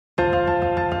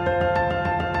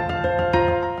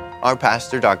Our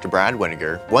pastor, Dr. Brad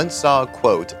Weniger, once saw a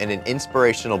quote in an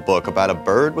inspirational book about a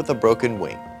bird with a broken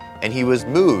wing, and he was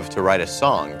moved to write a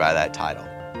song by that title.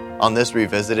 On this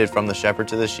Revisited from the Shepherd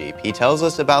to the Sheep, he tells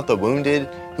us about the wounded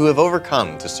who have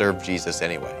overcome to serve Jesus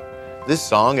anyway. This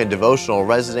song and devotional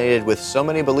resonated with so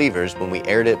many believers when we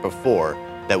aired it before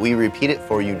that we repeat it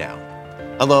for you now.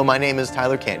 Hello, my name is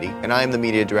Tyler Candy, and I am the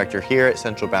media director here at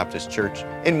Central Baptist Church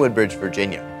in Woodbridge,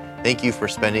 Virginia. Thank you for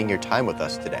spending your time with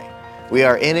us today. We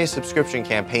are in a subscription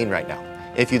campaign right now.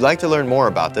 If you'd like to learn more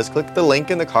about this, click the link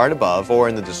in the card above or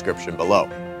in the description below.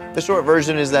 The short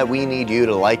version is that we need you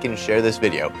to like and share this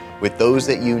video with those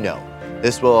that you know.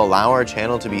 This will allow our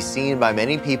channel to be seen by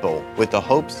many people with the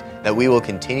hopes that we will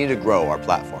continue to grow our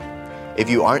platform. If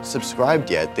you aren't subscribed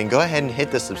yet, then go ahead and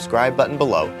hit the subscribe button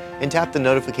below and tap the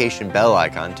notification bell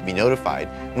icon to be notified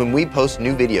when we post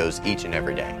new videos each and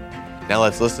every day. Now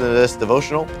let's listen to this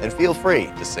devotional and feel free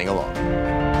to sing along.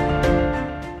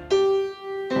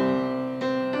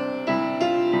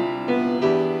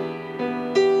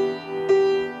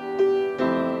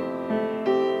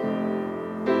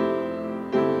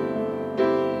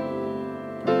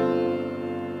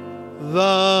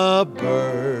 The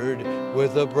bird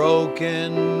with a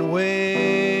broken wing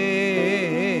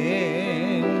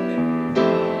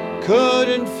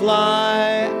couldn't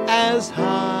fly as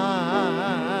high,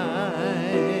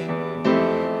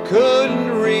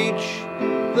 couldn't reach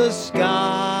the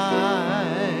sky,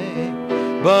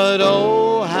 but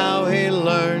oh, how he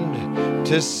learned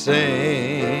to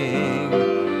sing.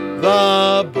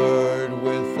 The bird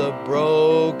with a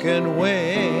broken wing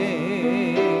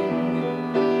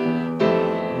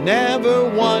never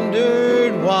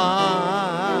wondered why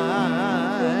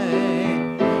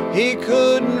he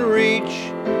couldn't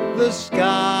reach the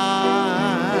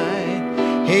sky.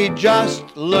 He just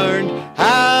learned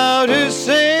how to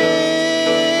sing,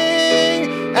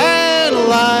 and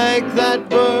like that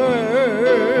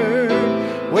bird,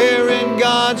 we're in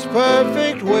God's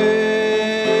perfect will.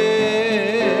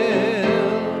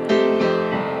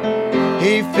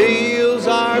 He feels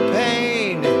our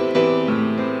pain,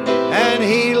 and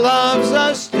He loves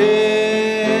us still.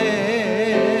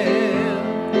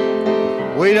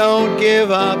 We don't give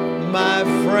up, my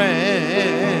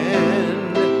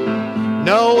friend.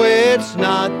 No, it's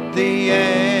not the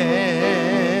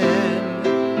end.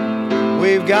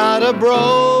 We've got a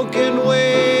broken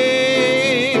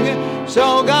wing,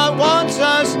 so God wants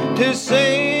us to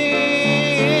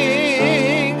sing.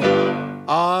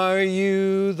 Are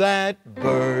you that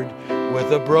bird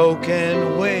with a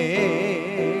broken wing?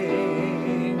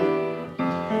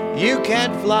 You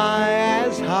can't fly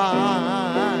as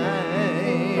high,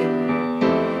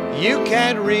 you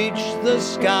can't reach the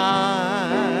sky,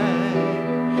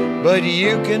 but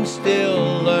you can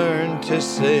still learn to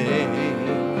sing.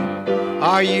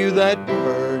 Are you that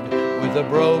bird with a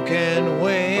broken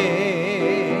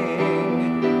wing?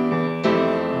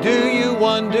 Do you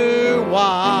wonder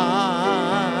why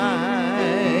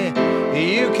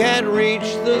you can't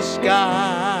reach the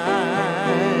sky?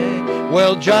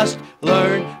 Well, just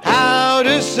learn how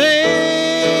to sing,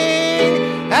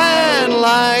 and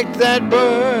like that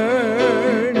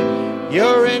bird,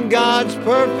 you're in God's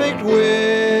perfect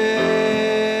will.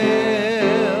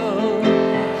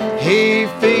 He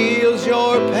feels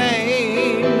your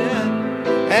pain,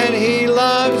 and He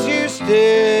loves you still.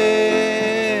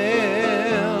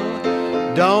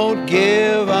 Don't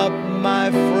give up, my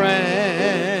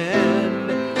friend.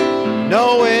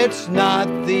 No, it's not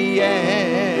the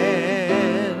end.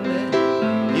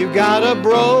 You've got a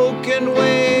broken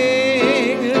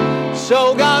wing,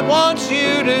 so God wants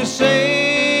you to sing.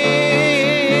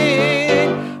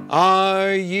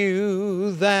 Are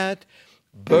you that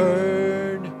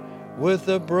bird with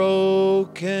a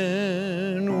broken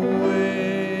wing?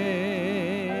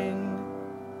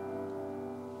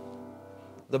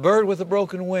 The Bird with a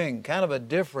Broken Wing, kind of a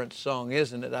different song,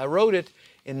 isn't it? I wrote it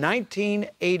in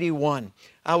 1981.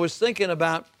 I was thinking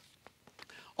about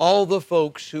all the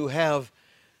folks who have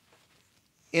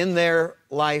in their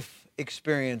life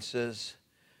experiences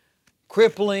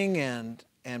crippling and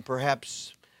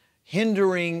perhaps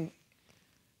hindering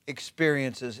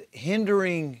experiences,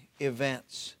 hindering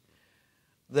events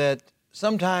that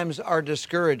sometimes are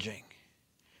discouraging.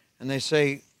 And they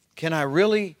say, can I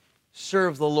really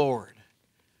serve the Lord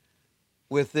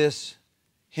with this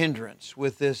hindrance,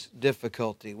 with this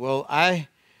difficulty? Well, I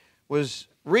was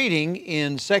reading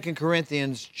in 2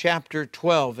 Corinthians chapter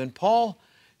 12, and Paul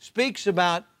speaks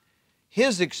about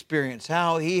his experience,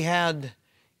 how he had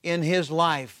in his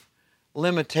life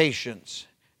limitations.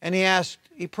 And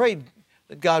he prayed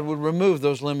that God would remove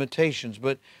those limitations.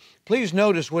 But Please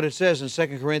notice what it says in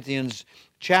 2 Corinthians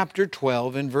chapter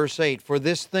 12 and verse 8. For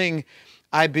this thing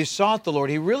I besought the Lord.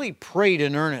 He really prayed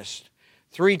in earnest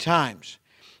 3 times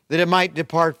that it might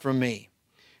depart from me.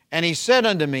 And he said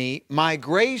unto me, My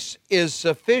grace is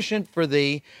sufficient for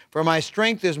thee, for my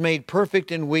strength is made perfect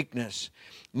in weakness.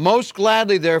 Most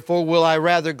gladly, therefore, will I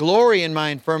rather glory in my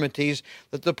infirmities,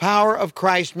 that the power of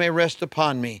Christ may rest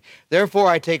upon me. Therefore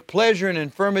I take pleasure in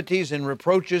infirmities, in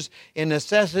reproaches, in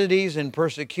necessities, in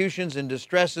persecutions, in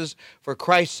distresses, for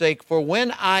Christ's sake. For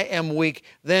when I am weak,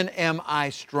 then am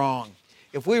I strong.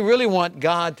 If we really want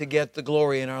God to get the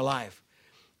glory in our life,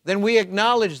 then we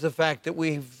acknowledge the fact that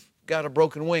we've got a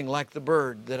broken wing like the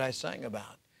bird that I sang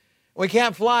about. We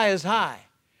can't fly as high.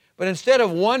 But instead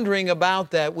of wondering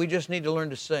about that, we just need to learn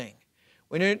to sing.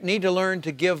 We need to learn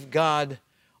to give God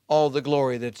all the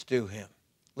glory that's due Him.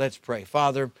 Let's pray.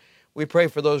 Father, we pray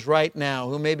for those right now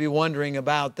who may be wondering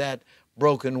about that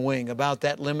broken wing, about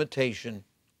that limitation.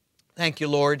 Thank you,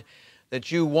 Lord,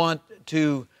 that you want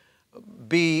to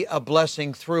be a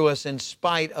blessing through us in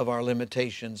spite of our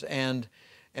limitations. And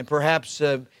perhaps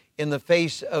in the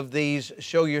face of these,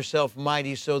 show yourself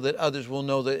mighty so that others will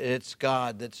know that it's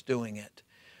God that's doing it.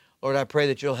 Lord, I pray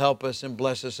that you'll help us and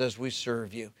bless us as we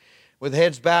serve you. With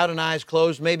heads bowed and eyes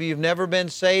closed, maybe you've never been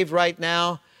saved right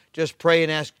now. Just pray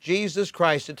and ask Jesus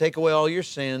Christ to take away all your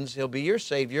sins. He'll be your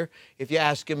Savior if you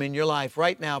ask Him in your life.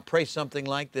 Right now, pray something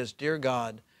like this. Dear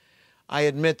God, I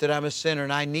admit that I'm a sinner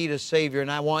and I need a Savior,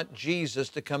 and I want Jesus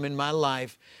to come in my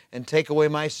life and take away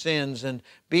my sins and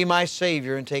be my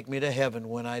Savior and take me to heaven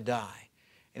when I die.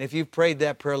 And if you've prayed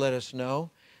that prayer, let us know.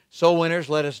 Soul winners,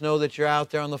 let us know that you're out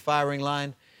there on the firing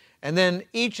line. And then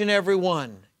each and every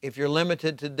one, if you're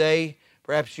limited today,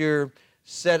 perhaps you're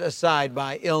set aside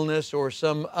by illness or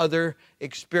some other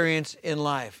experience in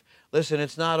life. Listen,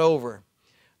 it's not over.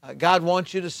 God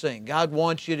wants you to sing. God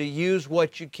wants you to use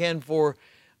what you can for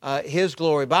His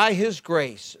glory. By His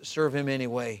grace, serve Him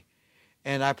anyway.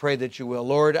 And I pray that you will.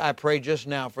 Lord, I pray just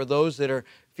now for those that are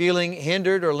feeling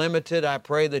hindered or limited, I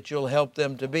pray that you'll help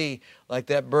them to be like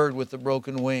that bird with the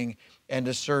broken wing and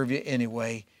to serve you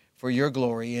anyway for your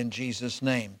glory in Jesus'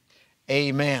 name.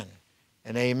 Amen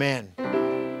and amen.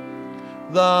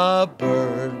 The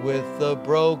bird with the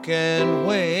broken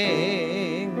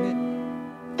wing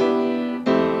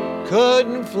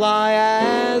couldn't fly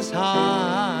as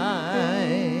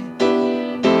high,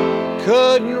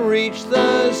 couldn't reach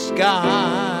the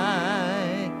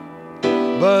sky,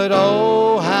 but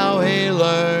oh, how he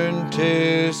learned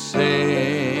to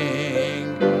sing.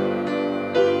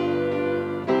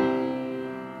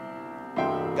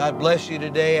 God bless you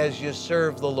today as you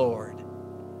serve the Lord.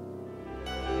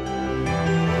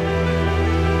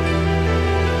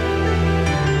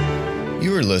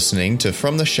 You are listening to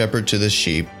From the Shepherd to the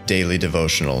Sheep Daily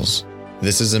Devotionals.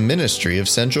 This is a ministry of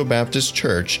Central Baptist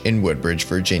Church in Woodbridge,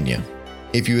 Virginia.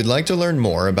 If you would like to learn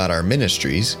more about our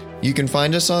ministries, you can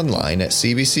find us online at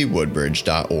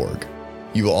cbcwoodbridge.org.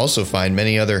 You will also find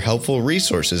many other helpful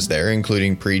resources there,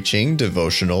 including preaching,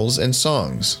 devotionals, and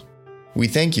songs. We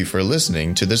thank you for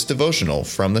listening to this devotional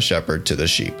From the Shepherd to the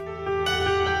Sheep.